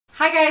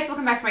Hi guys,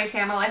 welcome back to my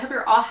channel. I hope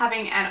you're all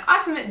having an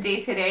awesome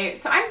day today.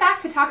 So I'm back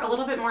to talk a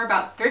little bit more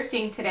about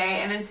thrifting today,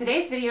 and in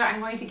today's video I'm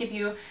going to give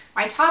you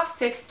my top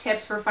 6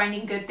 tips for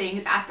finding good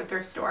things at the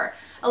thrift store.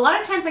 A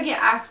lot of times I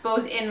get asked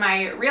both in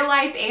my real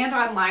life and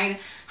online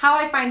how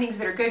I find things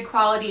that are good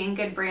quality and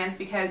good brands,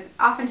 because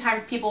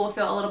oftentimes people will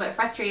feel a little bit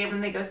frustrated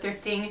when they go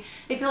thrifting.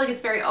 They feel like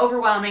it's very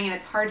overwhelming and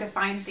it's hard to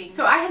find things.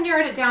 So I have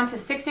narrowed it down to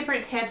 6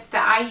 different tips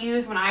that I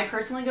use when I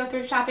personally go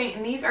thrift shopping,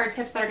 and these are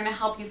tips that are going to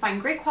help you find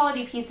great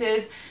quality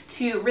pieces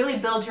to really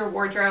build your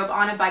wardrobe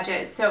on a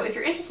budget. So if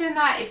you're interested in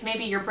that, if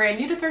maybe you're brand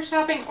new to thrift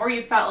shopping or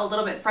you felt a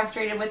little bit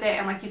frustrated with it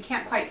and like you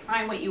can't quite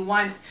find what you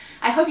want,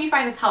 I hope you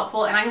find this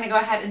helpful, and I'm going to go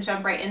ahead and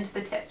jump right into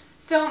the tips.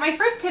 So my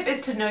first tip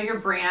is to know your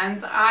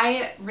brands.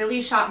 I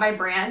really shop by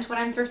brand when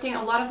I'm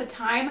thrifting a lot of the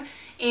time,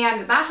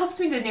 and that helps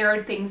me to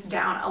narrow things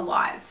down a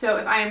lot. So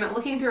if I'm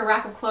looking through a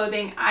rack of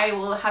clothing, I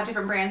will have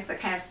different brands that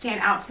kind of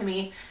stand out to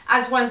me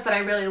as ones that I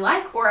really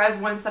like or as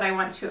ones that I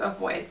want to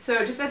avoid.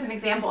 So just as an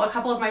example, a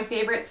couple of my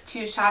favorites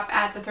to shop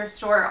at the thrift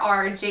store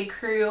are J.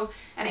 Crew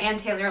and Ann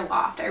Taylor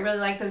Loft. I really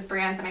like those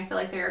brands and I feel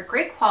like they're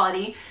great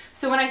quality.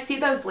 So when I see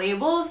those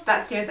labels,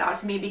 that stands out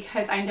to me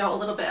because I know a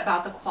little bit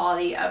about the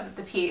quality of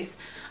the piece.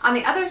 On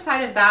the other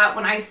side of that,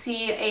 when I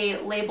see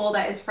a label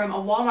that is from a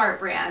Walmart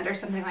brand or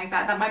something like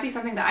that, that might be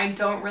something that I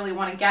don't really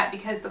want to get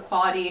because the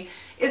quality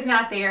is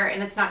not there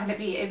and it's not going to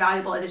be a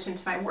valuable addition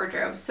to my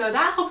wardrobe. So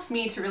that helps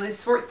me to really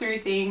sort through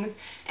things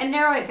and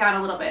narrow it down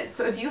a little bit.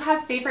 So if you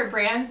have favorite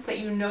brands that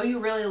you know you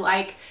really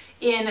like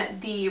in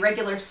the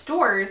regular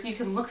stores, you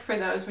can look for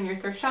those when you're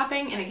thrift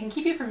shopping, and it can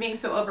keep you from being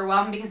so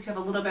overwhelmed because you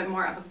have a little bit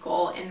more of a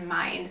goal in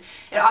mind.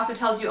 It also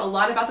tells you a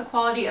lot about the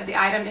quality of the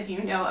item if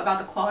you know about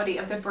the quality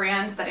of the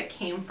brand that it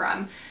came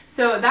from.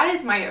 So that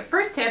is my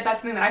first tip. That's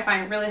something that I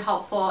find really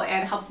helpful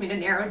and helps me to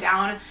narrow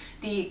down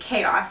the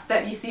chaos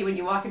that you see when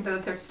you walk into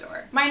the thrift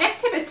store. My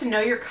next tip is to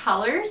know your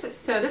colors.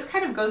 So this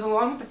kind of goes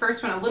along with the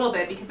first one a little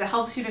bit because it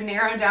helps you to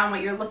narrow down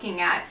what you're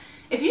looking at.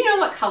 If you know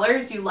what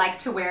colors you like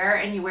to wear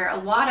and you wear a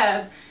lot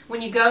of, when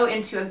you go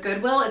into a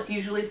Goodwill, it's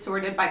usually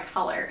sorted by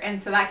color.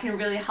 And so that can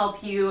really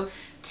help you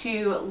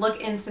to look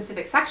in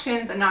specific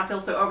sections and not feel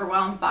so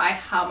overwhelmed by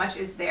how much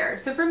is there.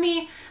 So for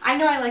me, I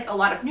know I like a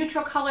lot of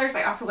neutral colors.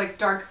 I also like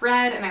dark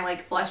red and I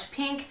like blush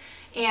pink.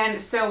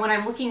 And so when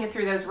I'm looking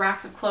through those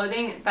racks of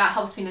clothing, that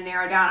helps me to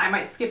narrow down. I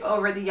might skip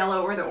over the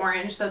yellow or the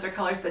orange. Those are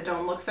colors that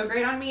don't look so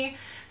great on me.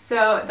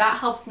 So that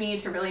helps me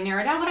to really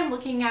narrow down what I'm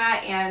looking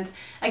at and,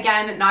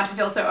 again, not to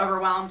feel so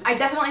overwhelmed. I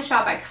definitely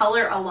shop by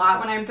color a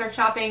lot when I'm thrift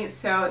shopping,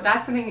 so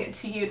that's something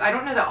to use. I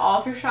don't know that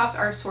all thrift shops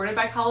are sorted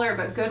by color,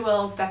 but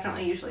Goodwills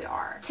definitely usually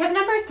are. Tip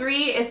number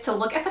 3 is to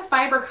look at the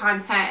fiber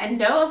content and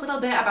know a little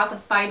bit about the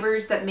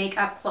fibers that make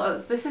up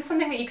clothes. This is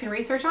something that you can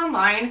research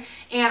online,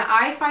 and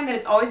I find that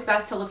it's always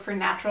best to look for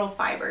natural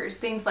fibers.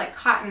 Things like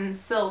cotton,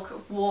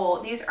 silk,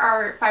 wool. These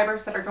are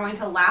fibers that are going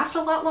to last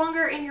a lot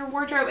longer in your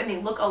wardrobe, and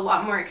they look a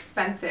lot more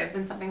expensive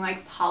than something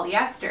like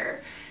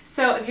polyester.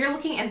 So if you're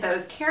looking at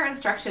those care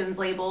instructions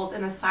labels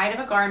in the side of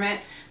a garment,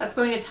 that's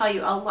going to tell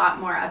you a lot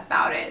more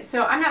about it.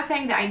 So I'm not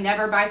saying that I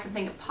never buy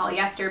something of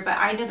polyester, but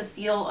I know the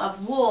feel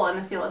of wool and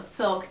the feel of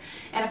silk,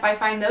 and if I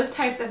find those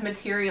types of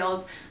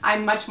materials,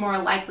 I'm much more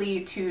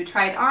likely to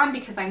try it on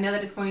because I know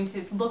that it's going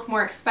to look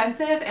more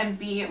expensive and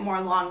be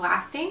more long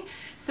lasting.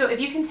 So if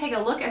you can take a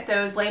look at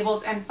those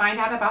labels and find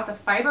out about the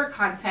fiber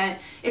content,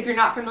 if you're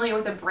not familiar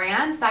with a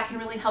brand, that can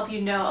really help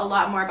you know a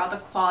lot more about the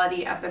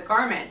quality of the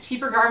garment.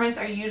 Cheaper garments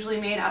are usually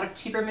made out of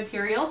cheaper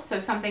materials, so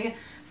something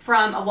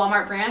from a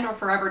Walmart brand or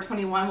Forever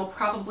 21 will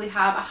probably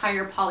have a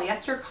higher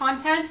polyester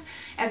content,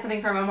 and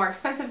something from a more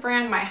expensive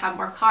brand might have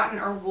more cotton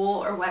or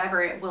wool or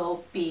whatever it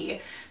will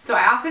be. So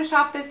I often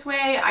shop this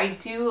way. I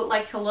do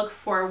like to look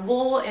for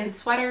wool in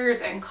sweaters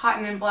and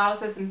cotton in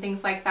blouses and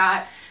things like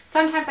that.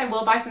 Sometimes I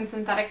will buy some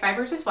synthetic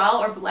fibers as well,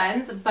 or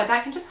blends, but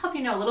that can just help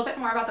you know a little bit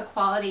more about the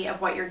quality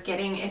of what you're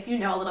getting if you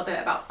know a little bit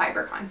about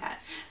fiber content.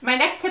 My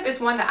next tip is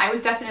one that I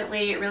was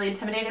definitely really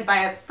intimidated by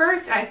at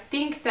first, and I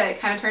think that it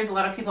kind of turns a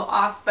lot of people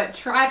off, but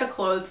try the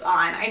clothes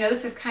on. I know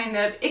this is kind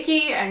of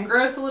icky and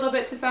gross a little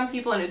bit to some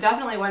people, and it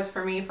definitely was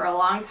for me for a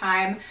long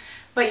time.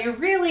 But you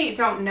really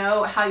don't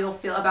know how you'll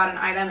feel about an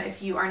item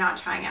if you are not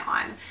trying it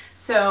on.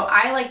 So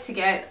I like to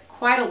get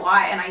quite a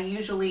lot, and I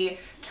usually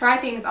try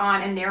things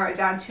on and narrow it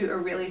down to a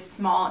really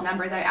small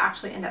number that I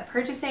actually end up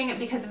purchasing,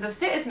 because if the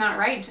fit is not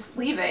right, just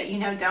leave it. You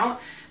know, don't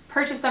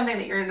purchase something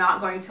that you're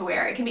not going to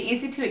wear. It can be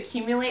easy to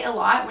accumulate a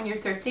lot when you're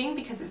thrifting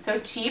because it's so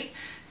cheap.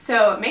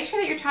 So make sure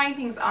that you're trying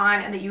things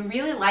on and that you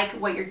really like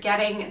what you're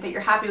getting, that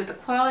you're happy with the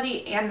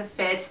quality and the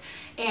fit,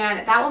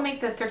 and that will make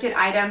the thrifted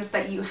items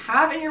that you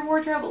have in your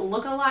wardrobe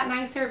look a lot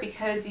nicer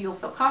because you'll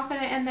feel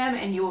confident in them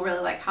and you will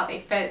really like how they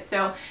fit.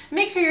 So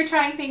make sure you're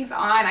trying things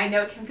on. I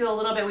know it can feel a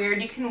little bit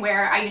weird. You can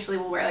wear, I usually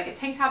will wear like a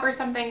tank top or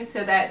something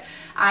so that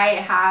I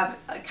have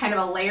kind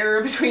of a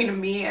layer between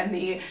me and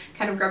the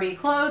kind of grubby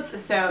clothes.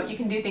 So you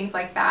can do things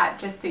like that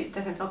just so it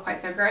doesn't feel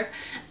quite so gross.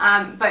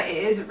 But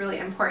it is really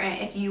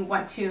important if you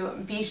want to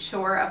be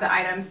sure of the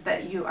items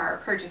that you are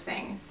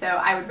purchasing. So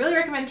I would really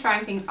recommend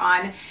trying things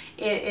on.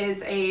 It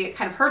is a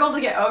kind of hurdle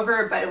to get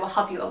over, but it will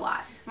help you a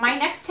lot. My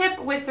next tip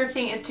with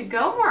thrifting is to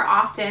go more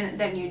often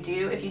than you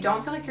do. If you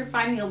don't feel like you're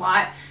finding a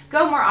lot,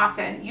 go more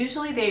often.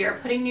 Usually they are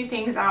putting new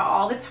things out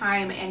all the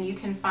time, and you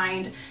can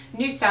find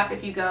new stuff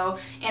if you go,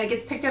 and it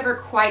gets picked over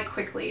quite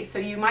quickly. So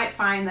you might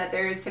find that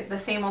there's the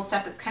same old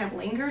stuff that's kind of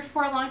lingered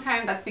for a long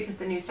time. That's because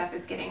the new stuff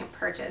is getting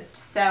purchased.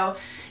 So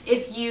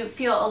if you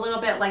feel a little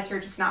bit like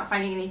you're just not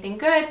finding anything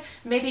good,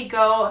 maybe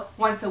go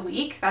once a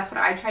week. That's what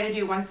I try to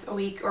do, once a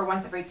week or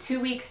once every 2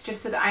 weeks,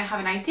 just so that I have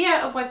an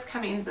idea of what's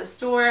coming into the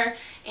store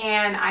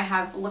and I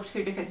have looked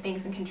through different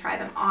things and can try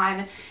them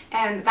on.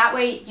 And that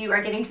way you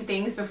are getting to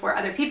things before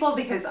other people,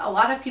 because a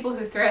lot of people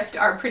who thrift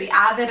are pretty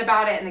avid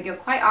about it and they go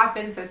quite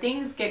often, so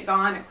things get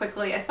gone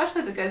quickly,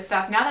 especially the good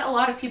stuff. Now that a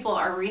lot of people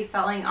are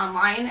reselling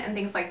online and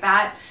things like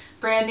that,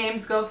 brand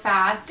names go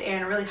fast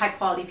and really high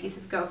quality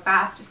pieces go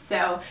fast.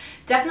 So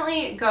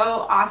definitely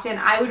go often.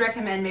 I would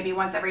recommend maybe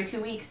once every 2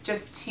 weeks,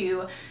 just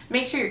to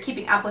make sure you're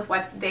keeping up with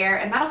what's there,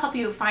 and that'll help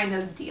you find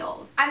those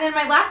deals. And then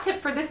my last tip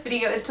for this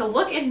video is to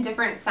look in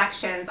different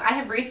sections. I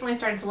have recently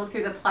started to look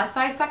through the plus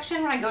size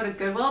section when I go to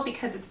Goodwill,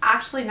 because it's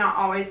actually not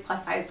always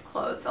plus size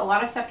clothes. A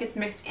lot of stuff gets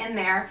mixed in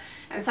there,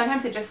 and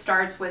sometimes it just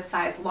starts with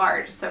size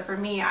large. So for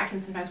me, I can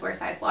sometimes wear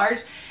size large,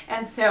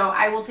 and so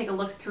I will take a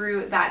look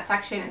through that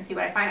section and see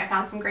what I find. I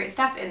found some great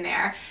stuff in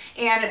there,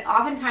 and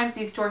oftentimes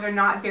these stores are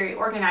not very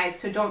organized,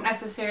 so don't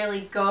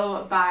necessarily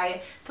go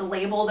by the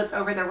label that's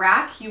over the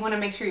rack. You want to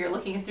make sure you're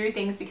looking through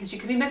things, because you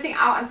could be missing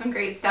out on some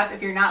great stuff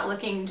if you're not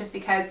looking, just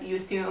because you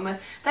assume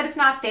that it's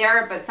not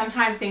there. But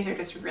sometimes things are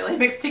just really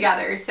mixed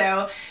together.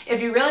 So if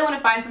you really want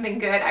to find something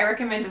good, I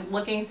recommend just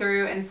looking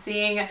through and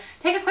seeing,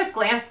 take a quick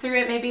glance through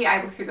it. Maybe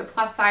I look through the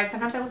plus size,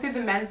 sometimes I look through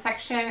the men's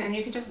section, and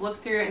you can just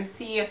look through and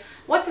see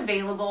what's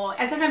available.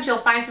 And sometimes you'll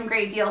find some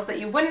great deals that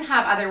you wouldn't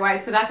have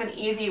otherwise, so that's an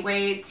easy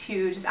way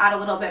to just add a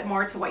little bit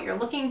more to what you're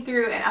looking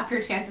through and up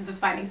your chances of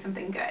finding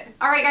something good.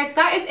 Alright guys,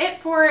 that is it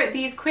for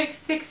these quick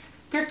 6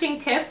 thrifting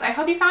tips. I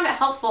hope you found it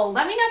helpful.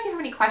 Let me know if you have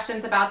any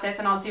questions about this,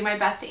 and I'll do my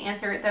best to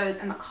answer those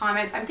in the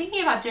comments. I'm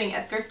thinking about doing a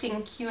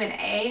thrifting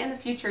Q&A in the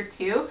future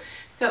too.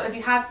 So if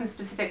you have some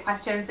specific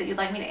questions that you'd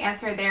like me to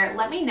answer there,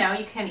 let me know.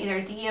 You can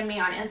either DM me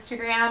on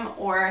Instagram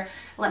or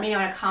let me know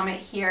in a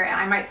comment here, and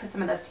I might put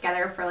some of those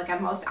together for like a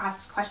most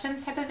asked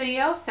questions type of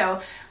video.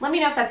 So let me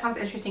know if that sounds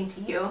interesting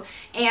to you,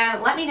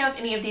 and let me know if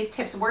any of these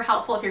tips were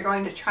helpful. If you're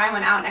going to try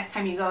one out next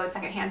time you go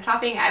secondhand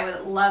shopping, I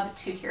would love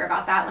to hear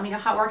about that. Let me know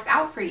how it works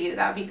out for you.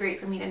 That would be great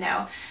for me to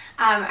know.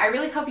 I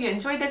really hope you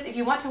enjoyed this. If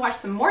you want to watch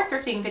some more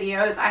thrifting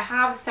videos, I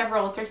have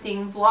several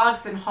thrifting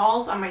vlogs and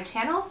hauls on my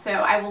channel, so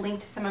I will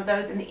link to some of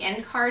those in the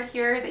end card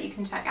here that you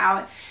can check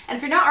out. And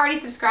if you're not already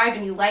subscribed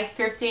and you like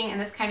thrifting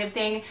and this kind of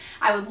thing,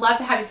 I would love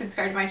to have you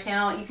subscribe to my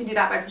channel. You can do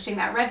that by pushing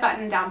that red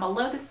button down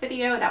below this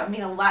video. That would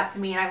mean a lot to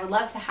me, and I would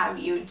love to have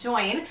you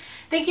join.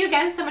 Thank you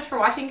again so much for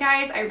watching,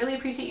 guys. I really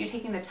appreciate you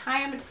taking the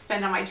time to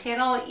spend on my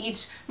channel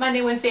each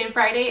Monday, Wednesday, and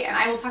Friday, and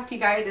I will talk to you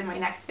guys in my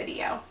next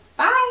video.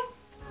 Bye!